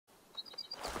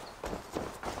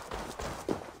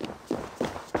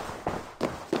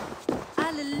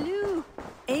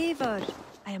Ivar,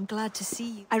 I am glad to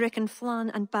see you. I reckon Flann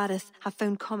and Bareth have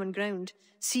found common ground,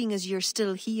 seeing as you're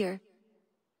still here.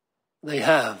 They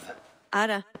have.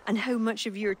 Ara, and how much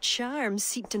of your charm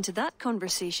seeped into that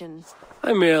conversation?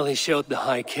 I merely showed the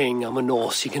High King I'm a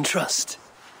Norse you can trust.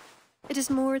 It is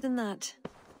more than that.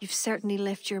 You've certainly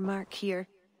left your mark here.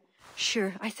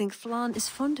 Sure, I think Flann is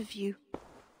fond of you.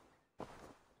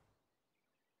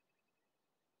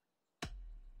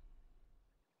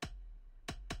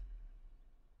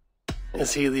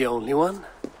 Is he the only one?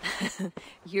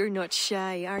 You're not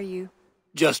shy, are you?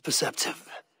 Just perceptive.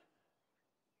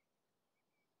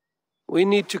 We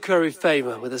need to curry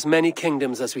favor with as many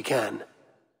kingdoms as we can.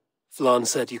 Flann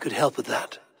said you could help with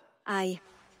that. Aye.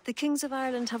 The kings of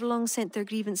Ireland have long sent their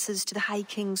grievances to the High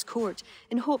King's court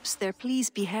in hopes their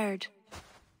pleas be heard.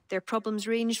 Their problems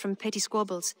range from petty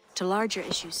squabbles to larger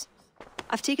issues.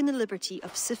 I've taken the liberty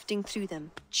of sifting through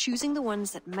them, choosing the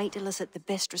ones that might elicit the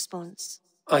best response.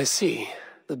 I see.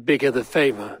 The bigger the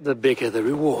favor, the bigger the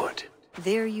reward.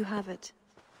 There you have it.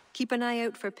 Keep an eye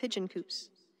out for pigeon coops.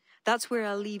 That's where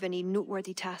I'll leave any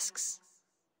noteworthy tasks.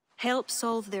 Help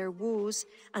solve their woes,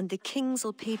 and the kings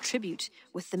will pay tribute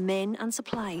with the men and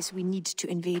supplies we need to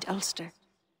invade Ulster.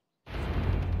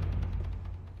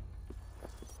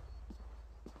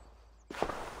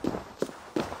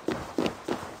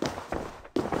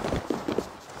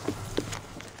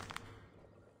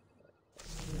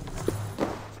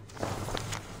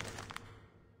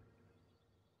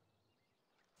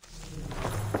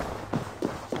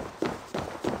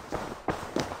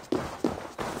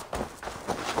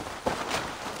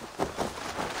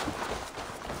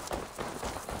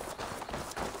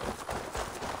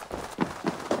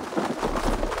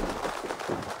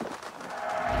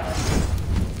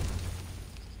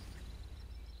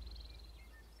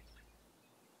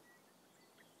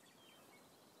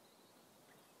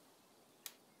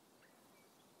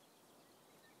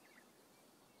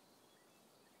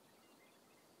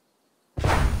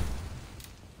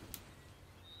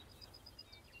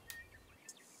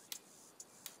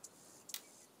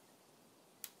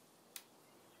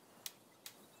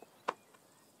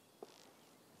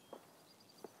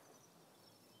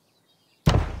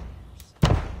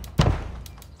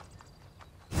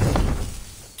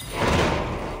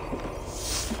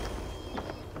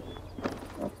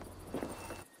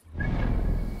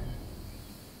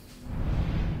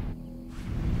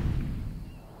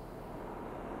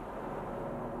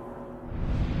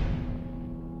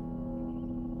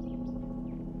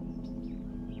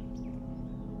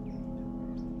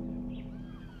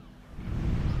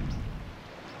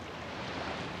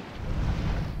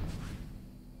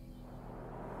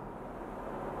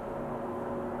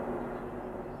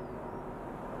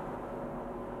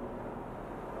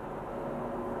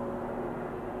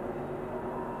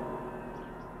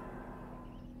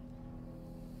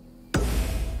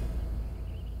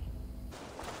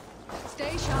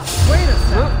 Stay sharp. Wait a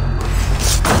sec.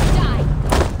 Die.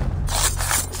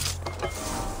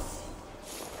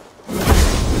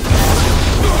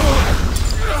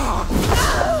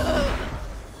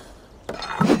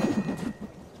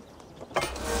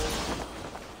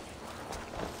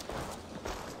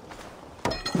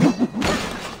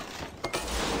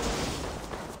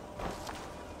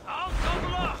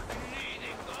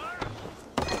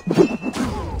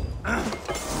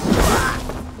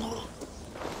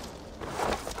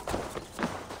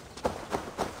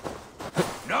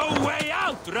 No way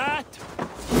out, rat!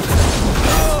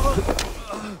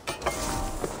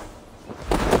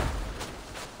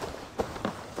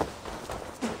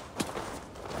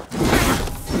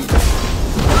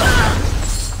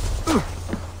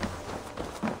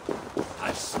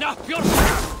 I'll snap your...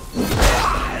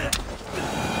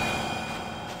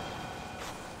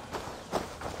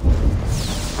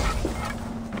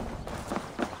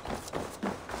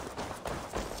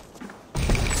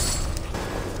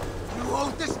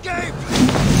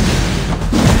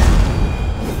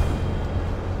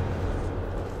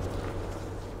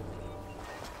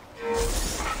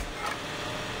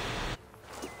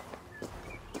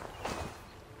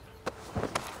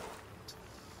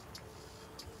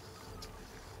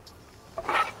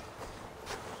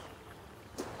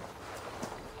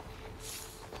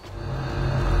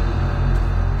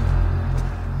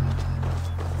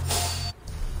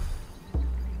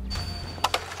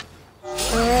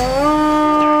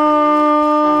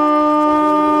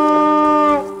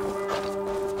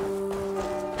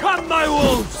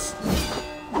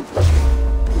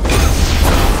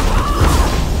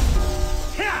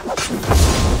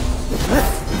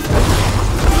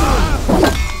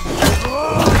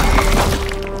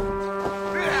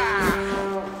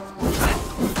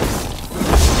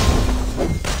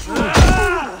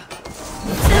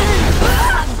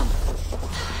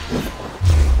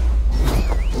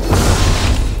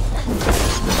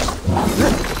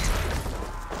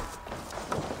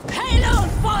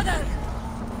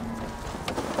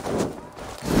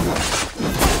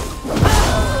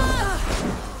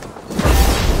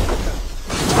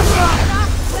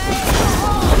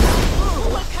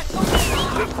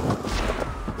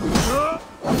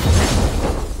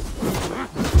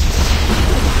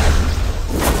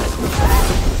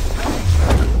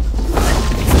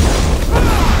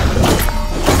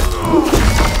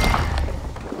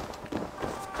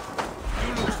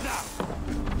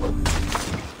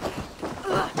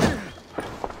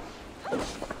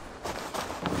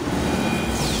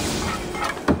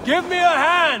 Give me a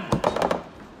hand!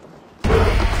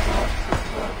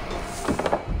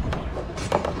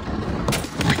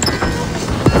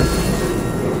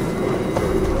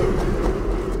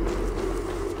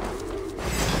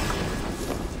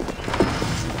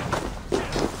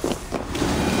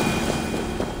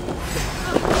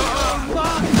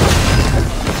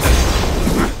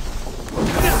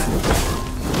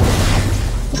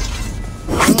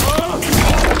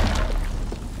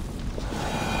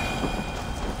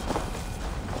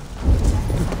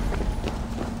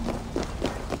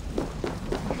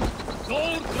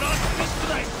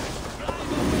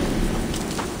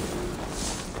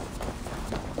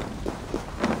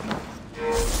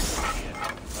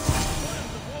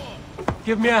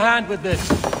 Give me a hand with this.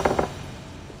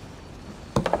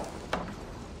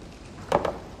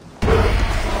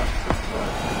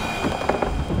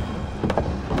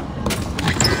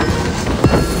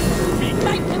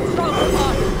 Take control,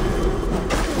 Mark.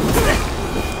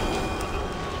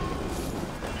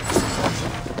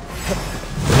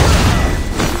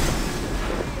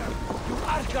 You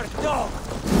Archer dog!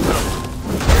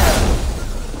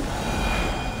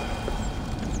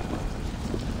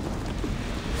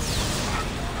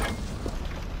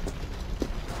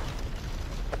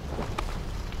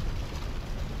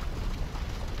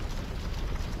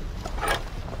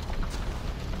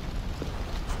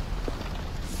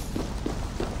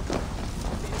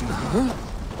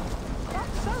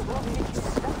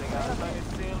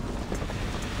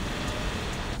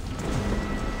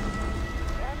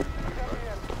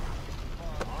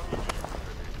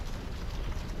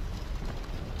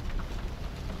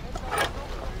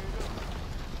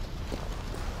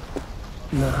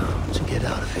 Now, to get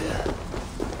out of here.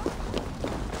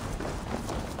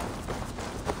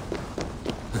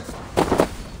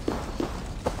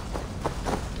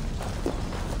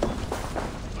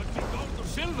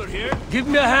 Silver here. Give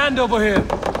me a hand over here.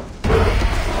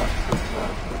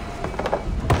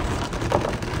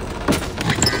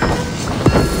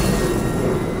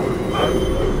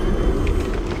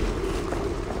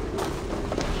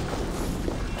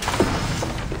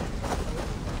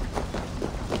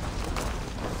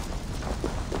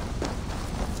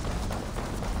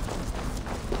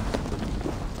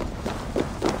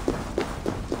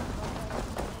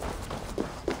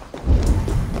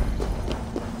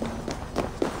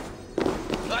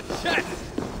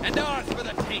 And ours for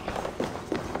the take.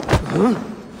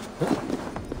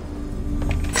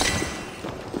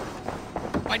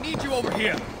 I need you over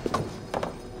here.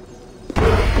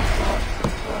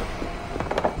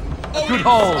 Good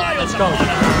hold. Let's go.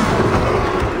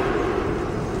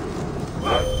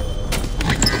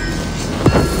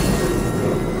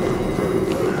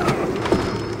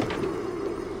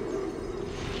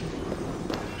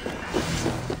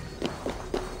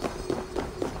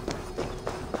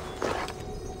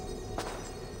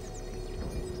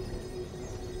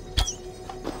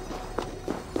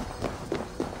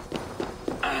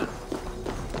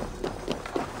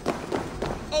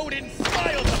 Odin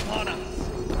smiles upon us!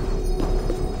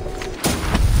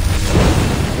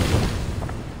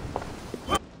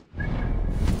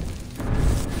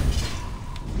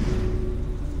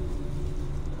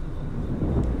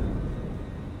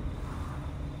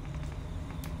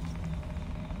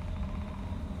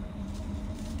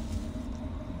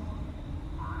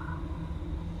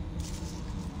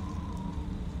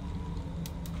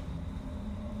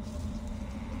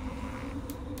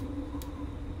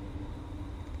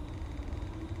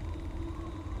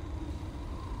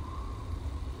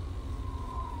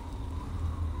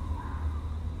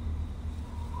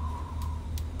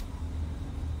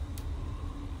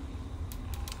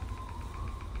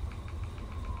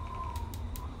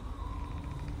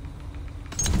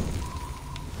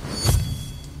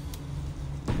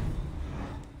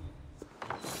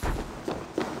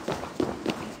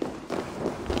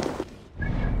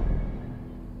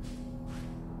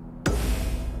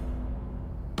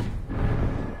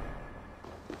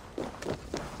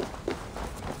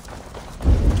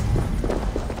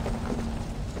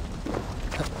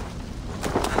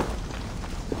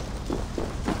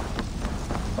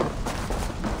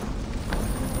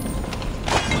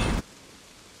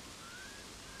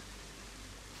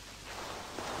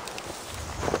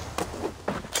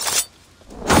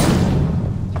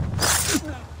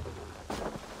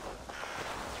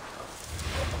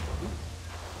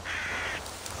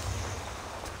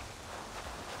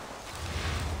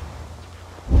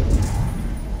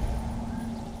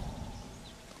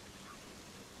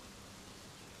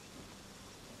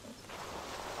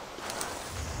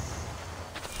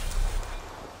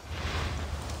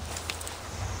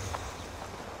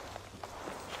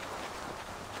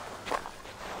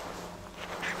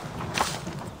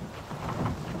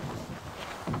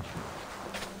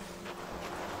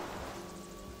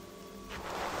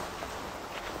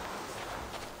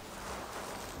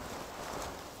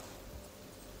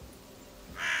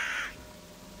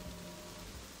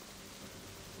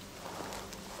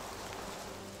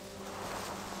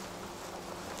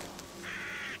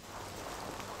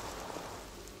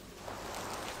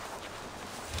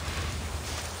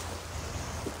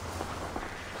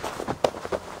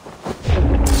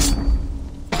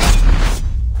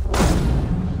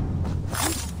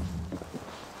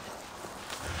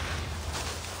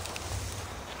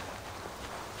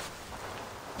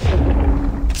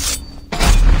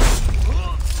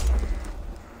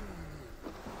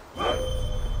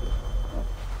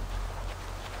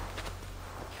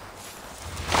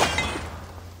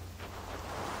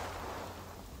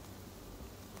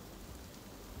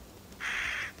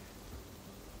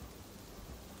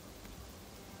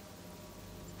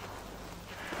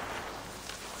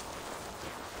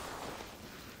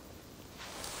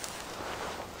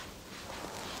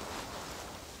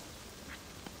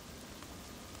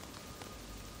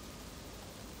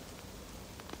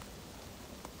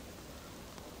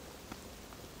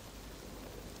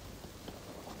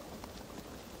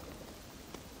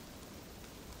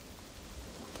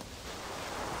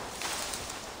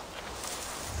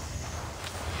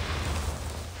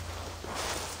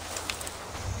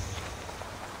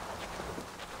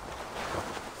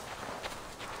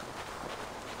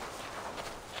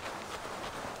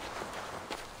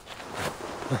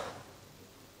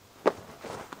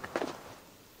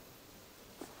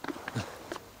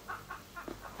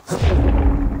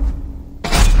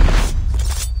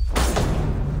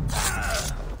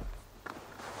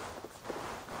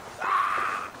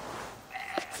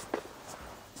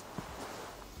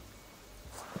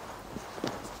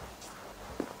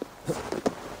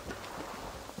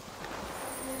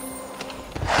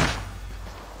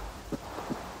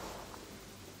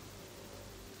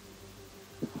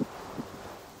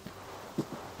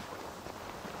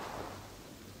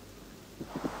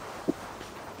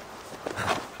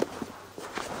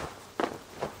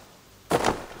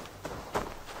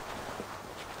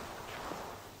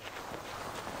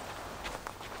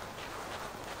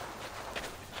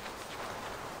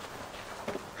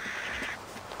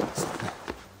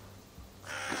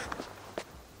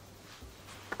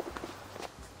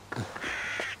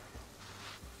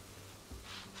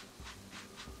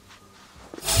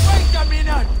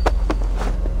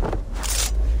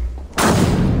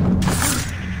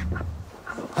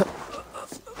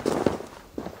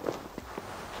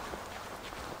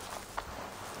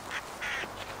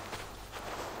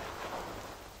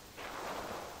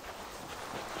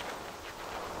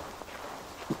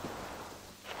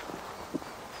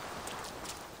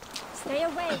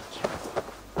 awake.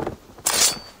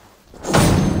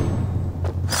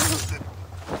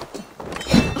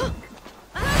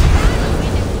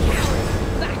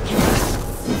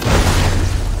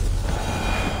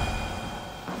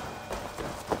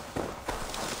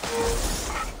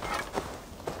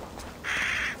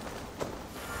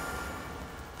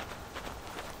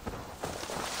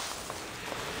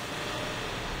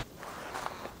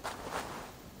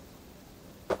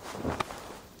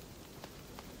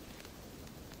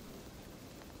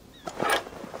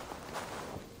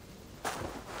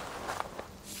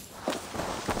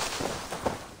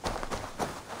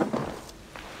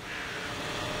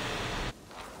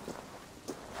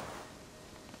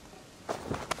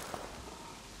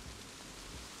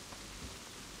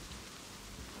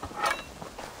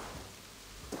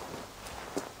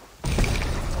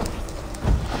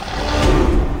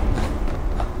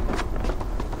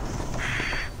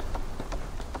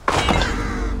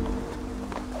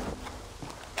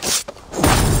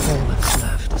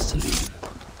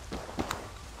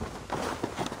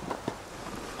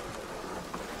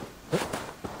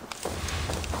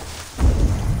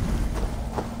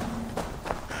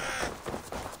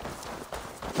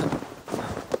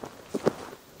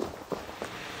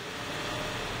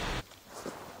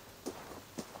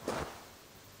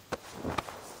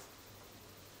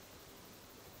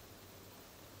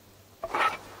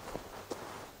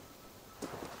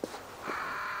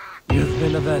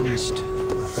 Been avenged,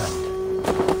 my friend.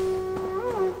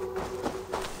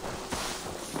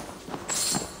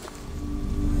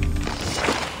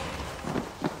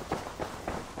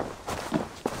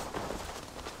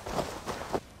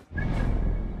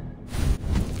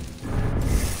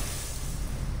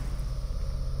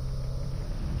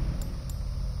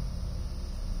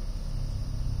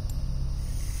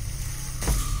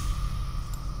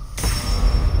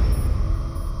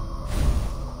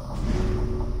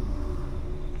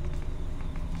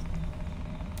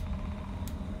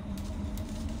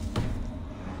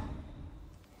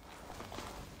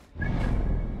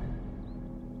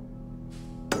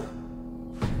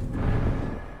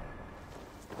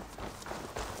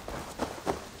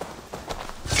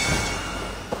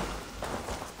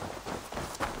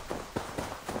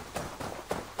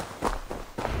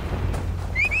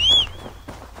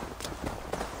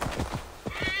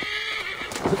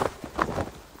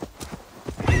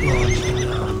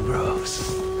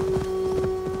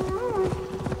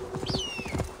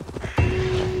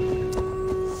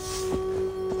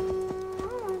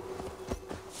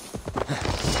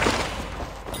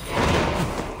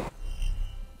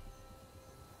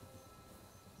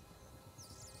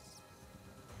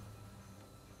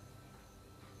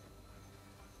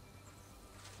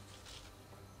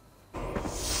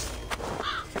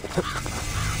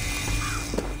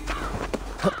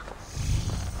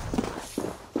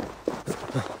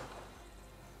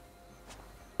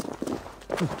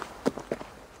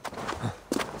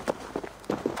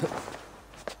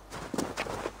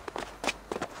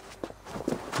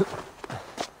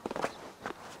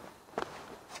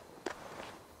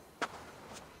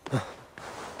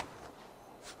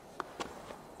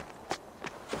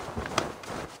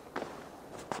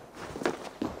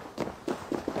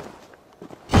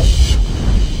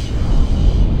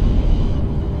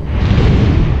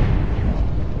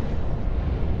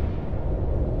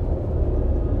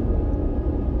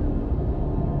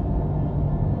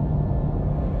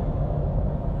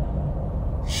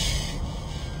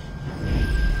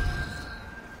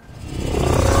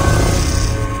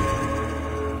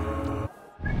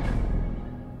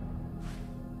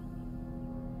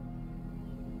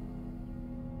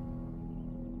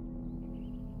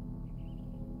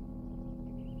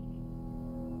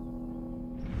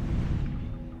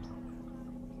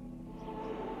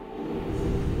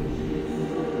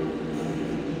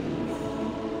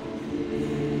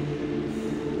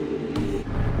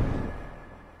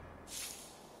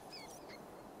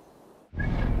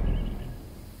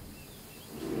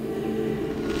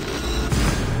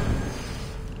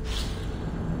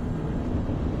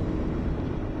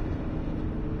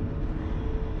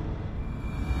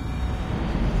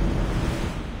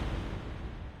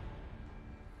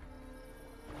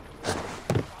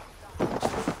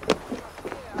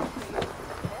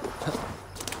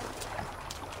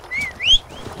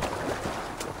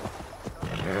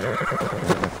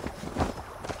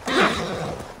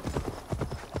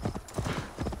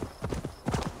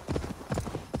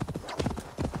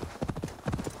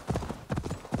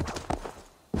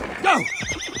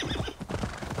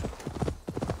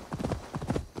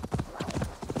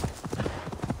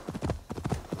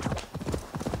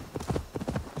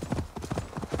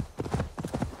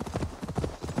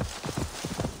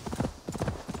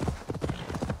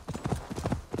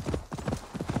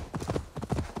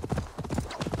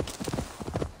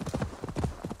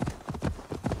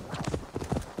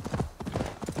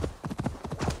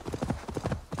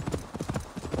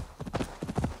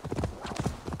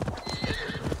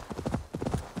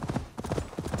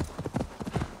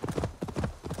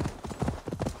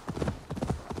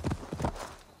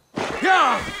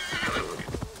 Yeah!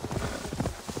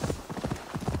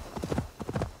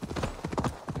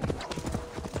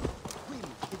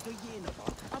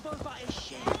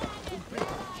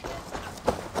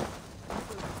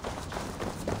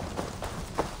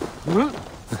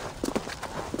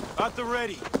 At the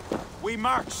ready. We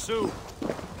march soon.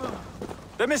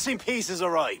 The missing pieces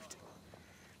arrived.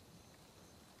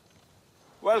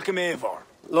 Welcome, Eivor.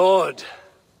 Lord,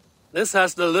 this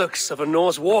has the looks of a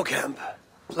Norse war camp.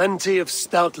 Plenty of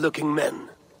stout-looking men.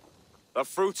 The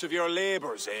fruits of your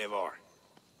labors, Eivor.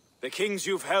 The kings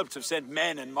you've helped have sent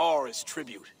men and more as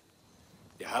tribute.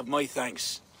 You have my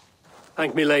thanks.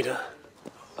 Thank me later.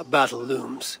 A battle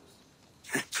looms.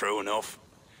 True enough.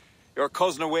 Your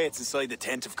cousin awaits inside the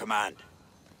tent of command.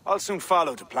 I'll soon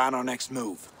follow to plan our next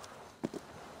move.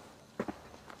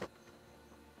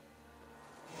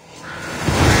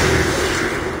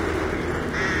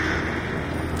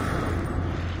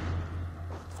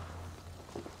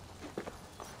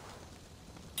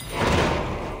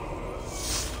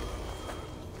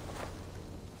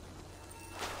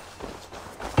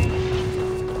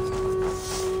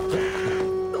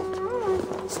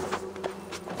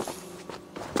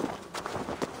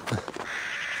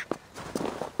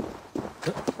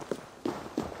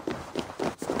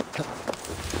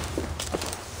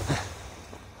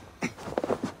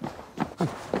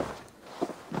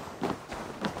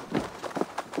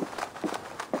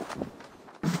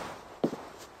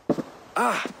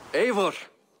 Ah, Eivor.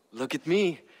 Look at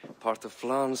me. Part of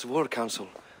Flan's war council.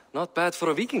 Not bad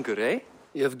for a Vikingur, eh?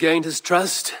 You've gained his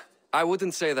trust? I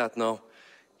wouldn't say that, no.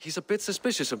 He's a bit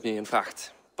suspicious of me, in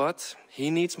fact. But he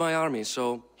needs my army,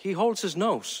 so he holds his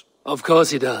nose. Of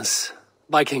course he does.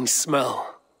 Vikings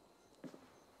smell.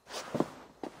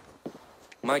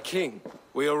 My king.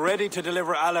 We are ready to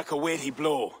deliver Alec a weighty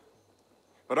blow.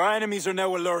 But our enemies are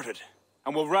now alerted,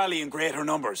 and will rally in greater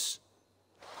numbers.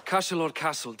 Cashel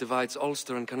Castle divides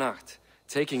Ulster and Connacht.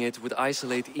 Taking it would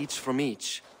isolate each from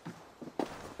each.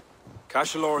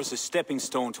 Cashel is a stepping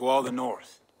stone to all the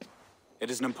north. It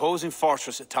is an imposing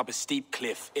fortress atop a steep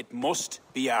cliff. It must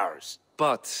be ours.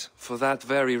 But, for that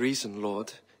very reason,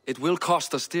 Lord, it will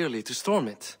cost us dearly to storm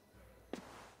it.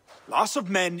 Loss of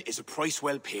men is a price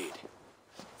well paid.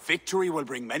 Victory will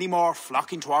bring many more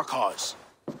flocking to our cause.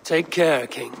 Take care,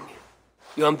 King.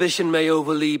 Your ambition may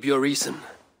overleap your reason.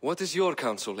 What is your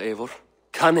counsel, Eivor?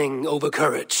 Cunning over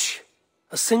courage.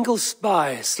 A single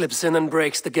spy slips in and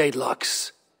breaks the gate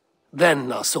locks.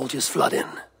 Then our soldiers flood in.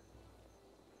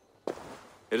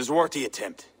 It is worth the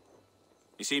attempt.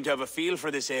 You seem to have a feel for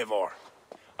this, Eivor.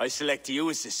 I select you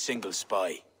as this single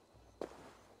spy.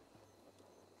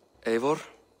 Eivor?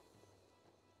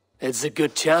 It's a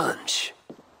good challenge.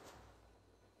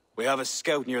 We have a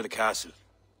scout near the castle.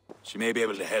 She may be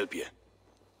able to help you.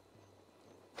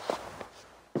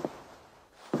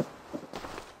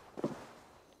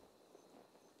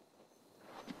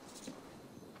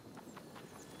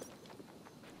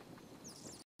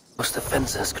 Most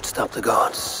defenses could stop the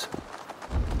gods.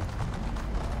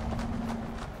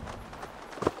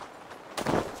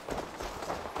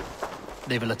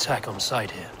 They will attack on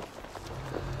sight here.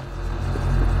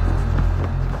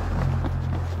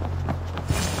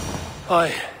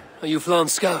 Hi, are you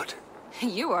Flan's scout?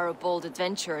 You are a bold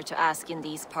adventurer to ask in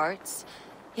these parts.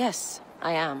 Yes,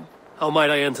 I am. How might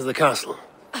I enter the castle?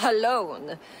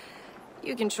 Alone?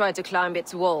 You can try to climb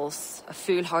its walls. A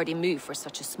foolhardy move for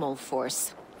such a small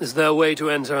force. Is there a way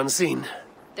to enter unseen?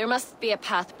 There must be a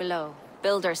path below.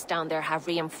 Builders down there have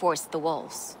reinforced the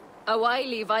walls. A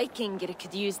wily Viking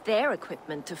could use their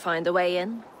equipment to find a way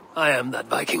in. I am that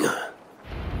Vikinger.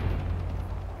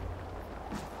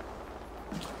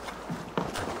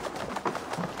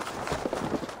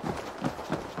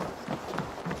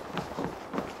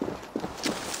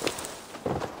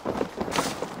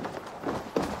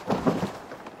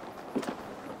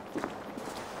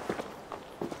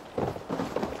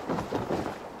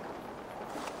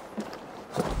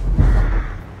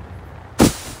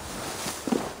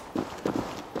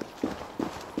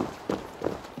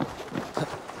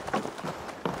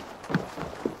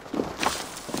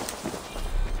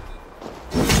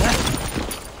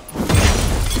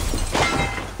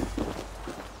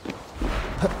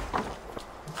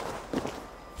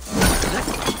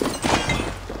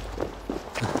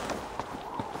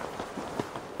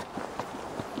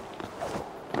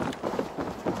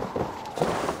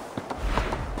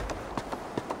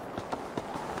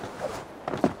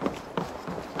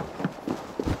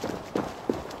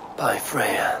 By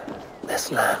Freya,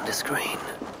 this land is green.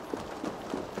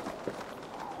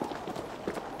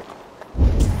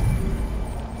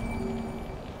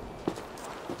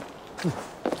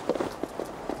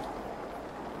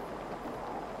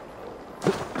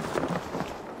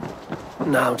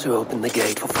 Now to open the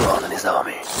gate for Thrawn and his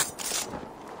army.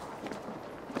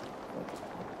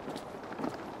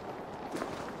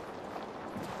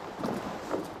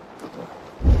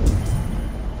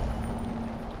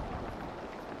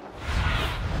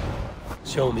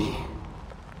 Show me.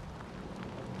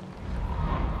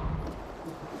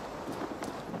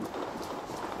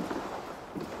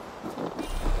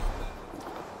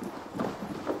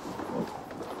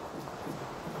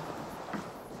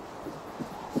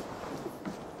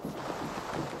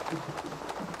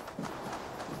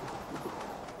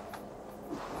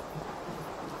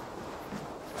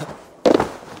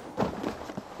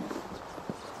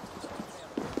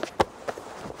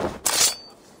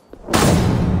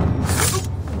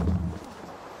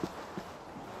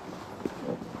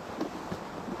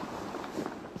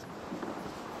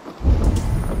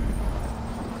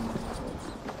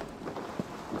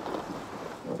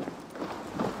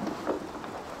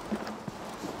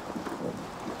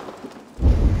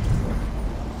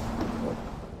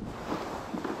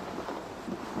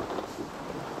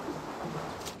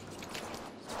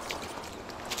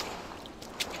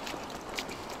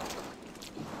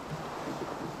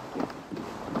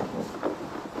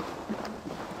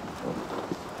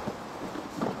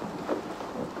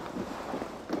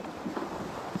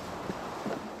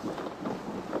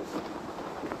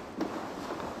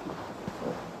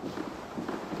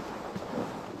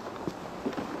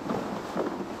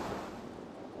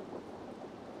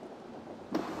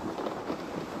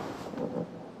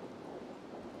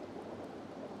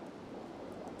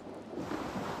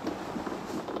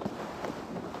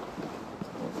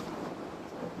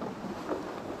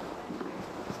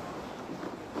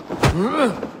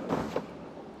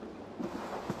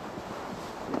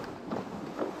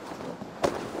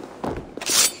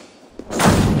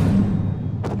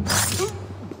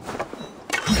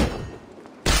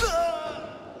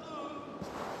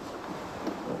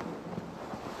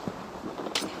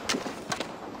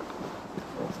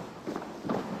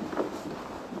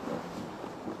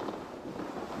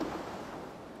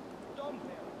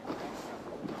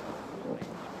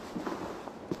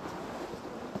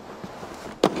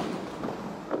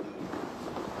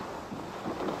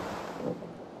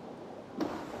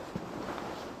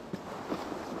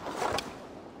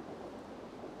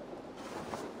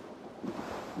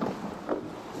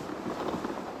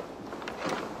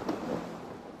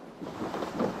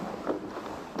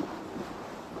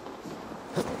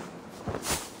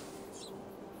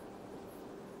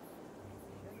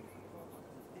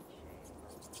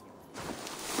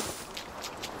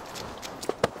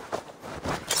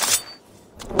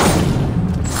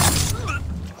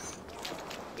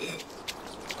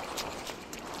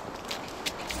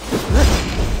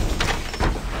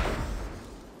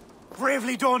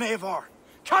 Bravely done, Eivor.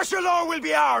 Cashalor will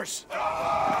be ours! I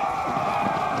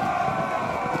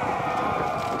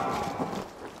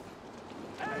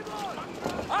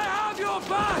have your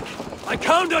back! I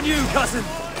count on you, cousin!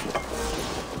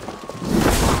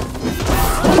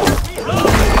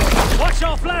 Watch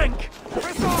our flank!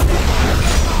 Press on!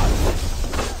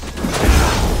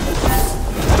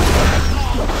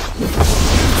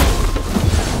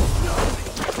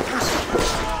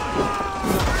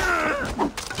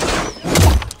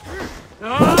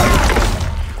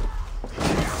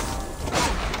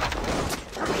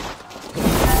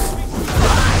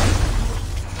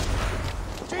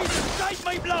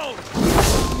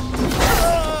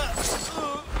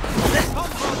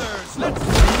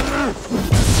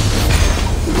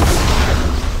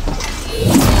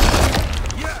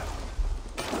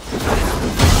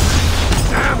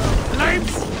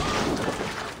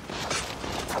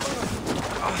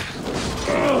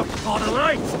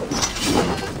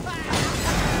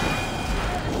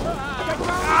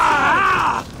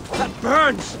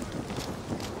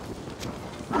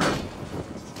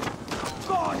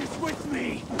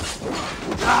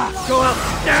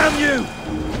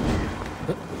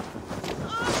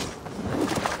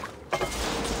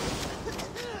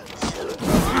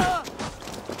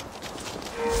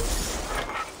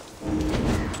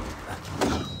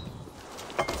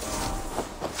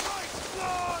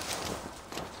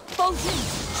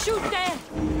 Shoot there!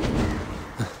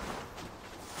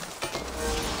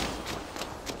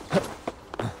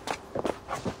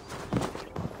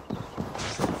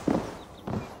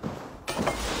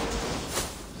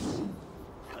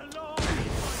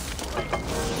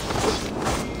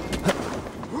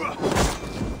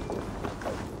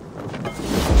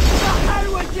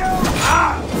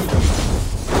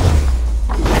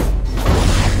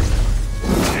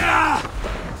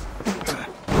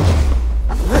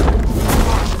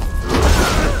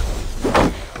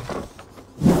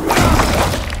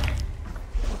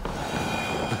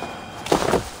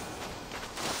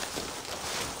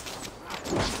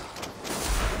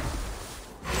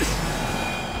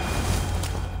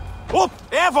 Up!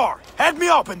 Eivor! Head me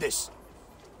up in this!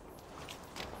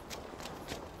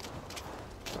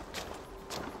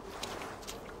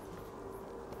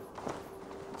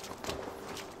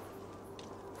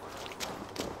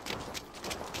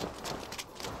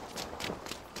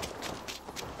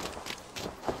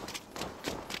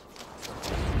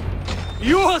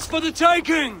 Yours for the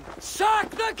taking! Sack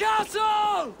the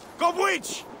castle! Go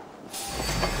witch!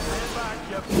 Stand back,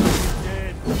 you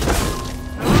dead.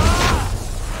 Ah!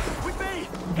 With me!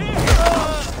 Here!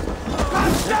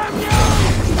 God damn you!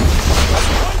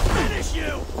 I'll finish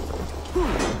you!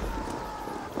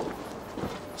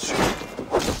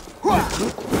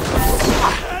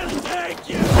 I'll take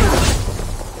you!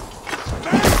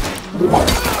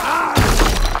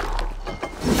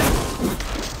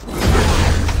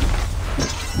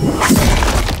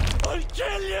 I'll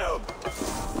kill you!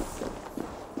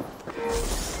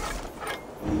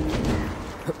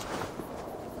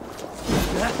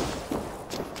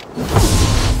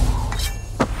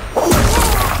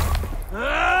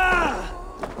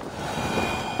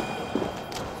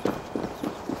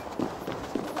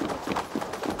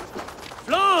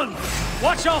 Flan!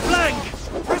 Watch our flank!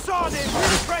 Press on in!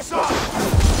 Press on!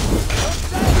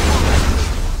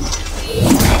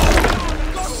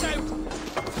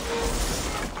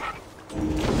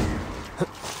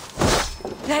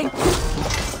 Thank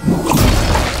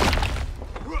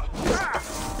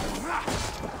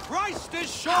Christ is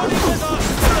surely with us!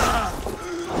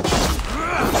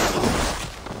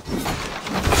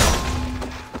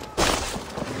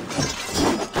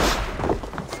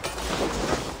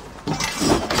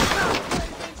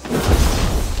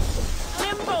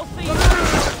 Limbo feet!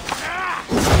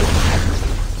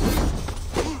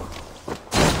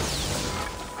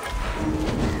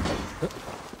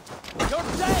 You're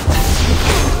dead!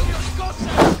 You're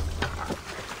gossip!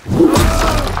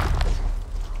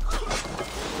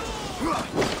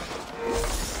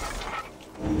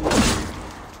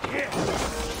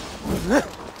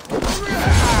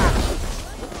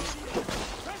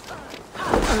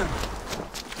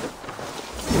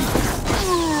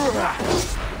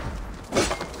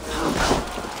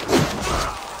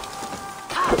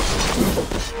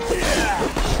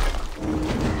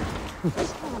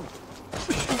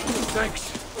 Thanks.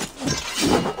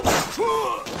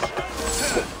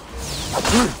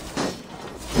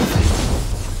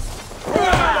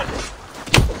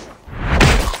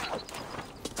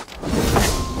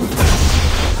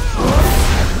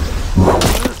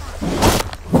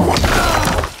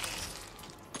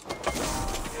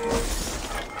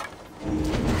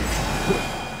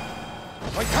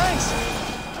 My thanks!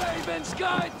 Raven's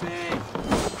guide me!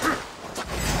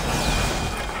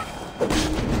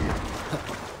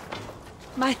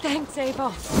 My thanks,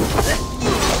 Eivor.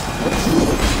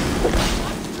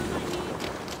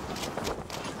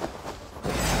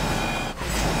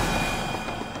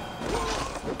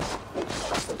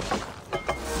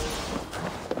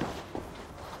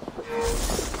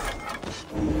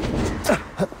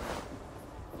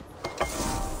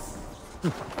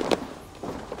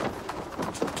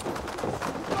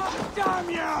 God damn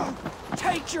you!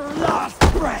 Take your last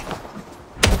breath!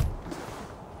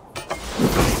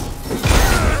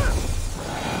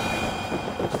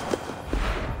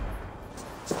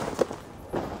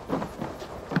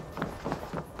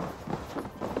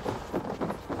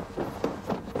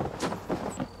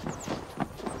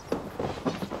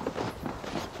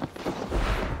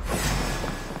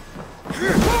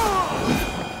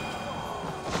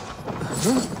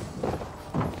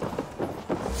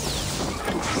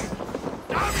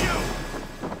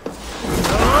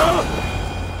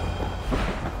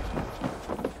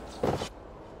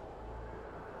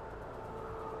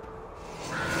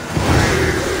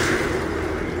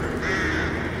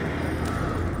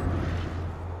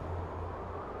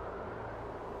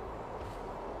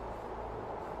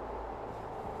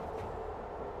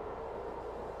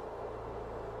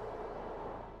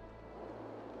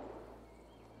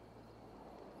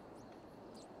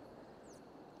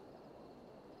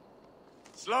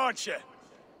 Slaunch ye.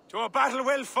 To a battle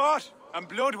well fought and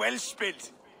blood well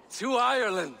spilt. To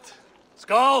Ireland.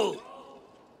 Skull!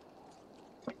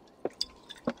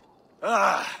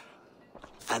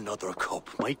 Another cup,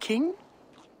 my king?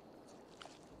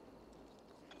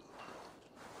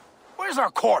 Where's our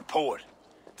court poet?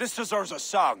 This deserves a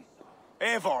song.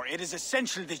 Eivor, it is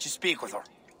essential that you speak with her.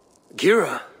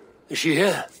 Gira, is she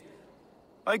here?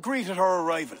 I greeted her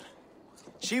arrival.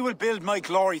 She will build my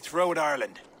glory throughout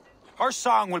Ireland. Her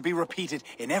song will be repeated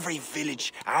in every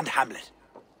village and hamlet.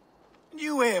 And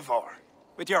you, Eivor,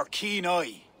 with your keen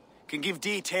eye, can give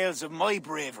details of my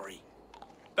bravery.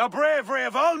 The bravery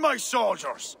of all my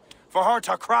soldiers, for her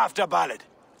to craft a ballad.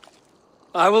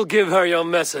 I will give her your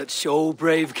message, O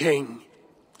brave king.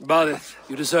 Barith,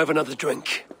 you deserve another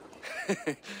drink.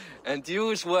 And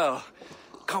you as well.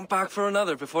 Come back for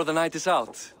another before the night is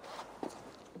out.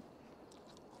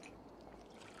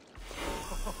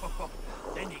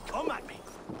 Then he come at me,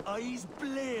 eyes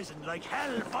blazing like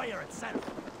hellfire itself.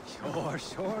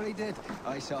 Sure he did.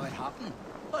 I saw it happen.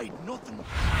 I'd nothing.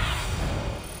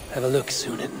 Have a look,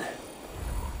 Sunan.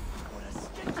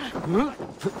 I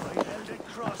held it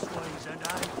crosswise and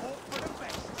I hope for the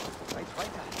best. I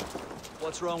tried that.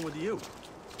 What's wrong with you?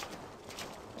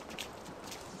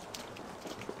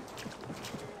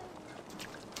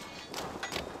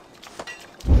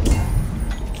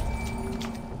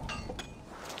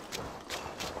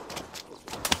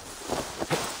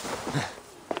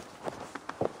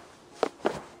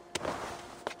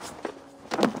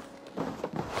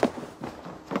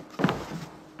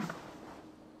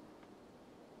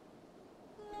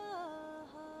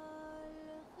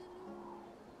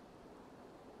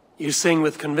 You sing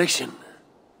with conviction.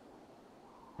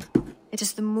 It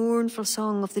is the mournful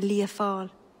song of the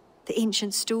Liafal, the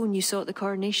ancient stone you saw at the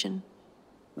coronation.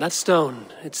 That stone,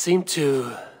 it seemed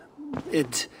to...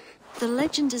 The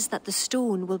legend is that the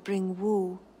stone will bring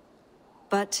woe.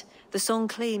 But the song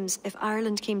claims if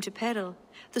Ireland came to peril,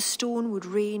 the stone would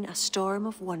rain a storm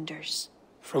of wonders.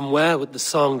 From where would the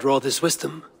song draw this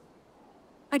wisdom?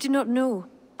 I do not know,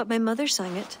 but my mother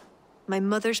sang it. My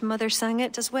mother's mother sang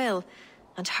it as well,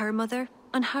 and her mother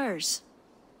and hers.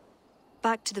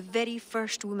 Back to the very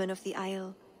first woman of the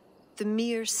Isle. The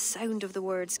mere sound of the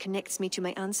words connects me to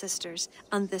my ancestors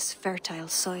and this fertile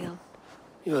soil.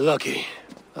 You're lucky.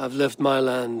 I've left my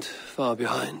land far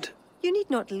behind. You need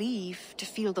not leave to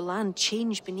feel the land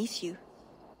change beneath you.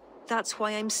 That's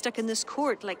why I'm stuck in this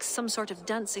court like some sort of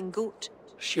dancing goat.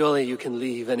 Surely you can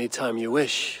leave any time you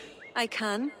wish. I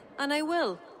can, and I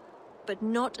will. But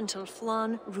not until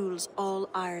Flann rules all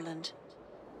Ireland.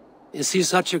 Is he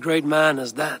such a great man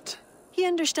as that? He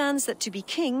understands that to be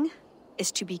king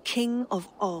is to be king of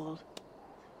all.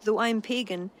 Though I'm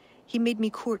pagan, he made me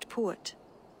court poet.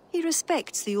 He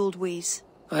respects the old ways.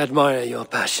 I admire your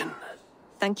passion.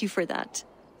 Thank you for that.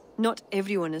 Not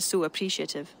everyone is so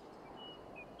appreciative.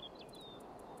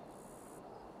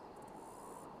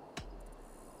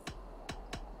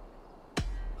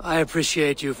 I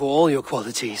appreciate you for all your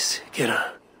qualities,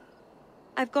 Kira.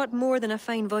 I've got more than a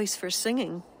fine voice for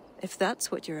singing, if that's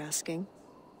what you're asking.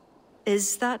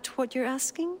 Is that what you're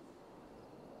asking?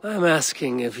 I'm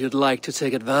asking if you'd like to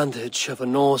take advantage of a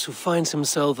Norse who finds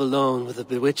himself alone with a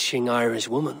bewitching Irish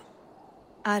woman.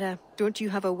 Ara, don't you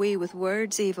have a way with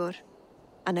words, Eivor?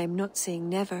 And I'm not saying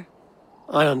never.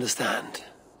 I understand.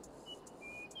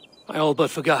 I all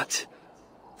but forgot.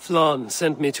 Flann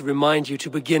sent me to remind you to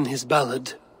begin his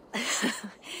ballad.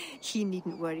 He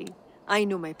needn't worry. I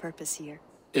know my purpose here.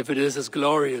 If it is as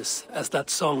glorious as that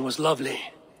song was lovely,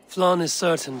 Flann is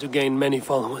certain to gain many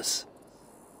followers.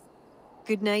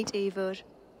 Good night, Eivor.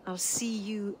 I'll see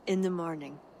you in the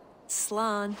morning.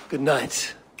 Slán. Good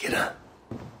night, Kira.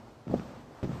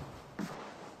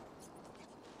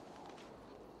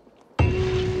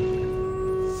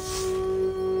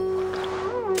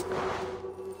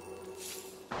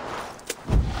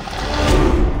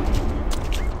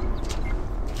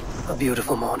 A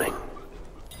beautiful morning.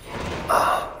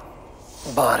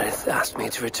 Barith asked me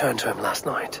to return to him last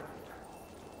night.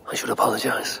 I should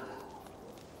apologize.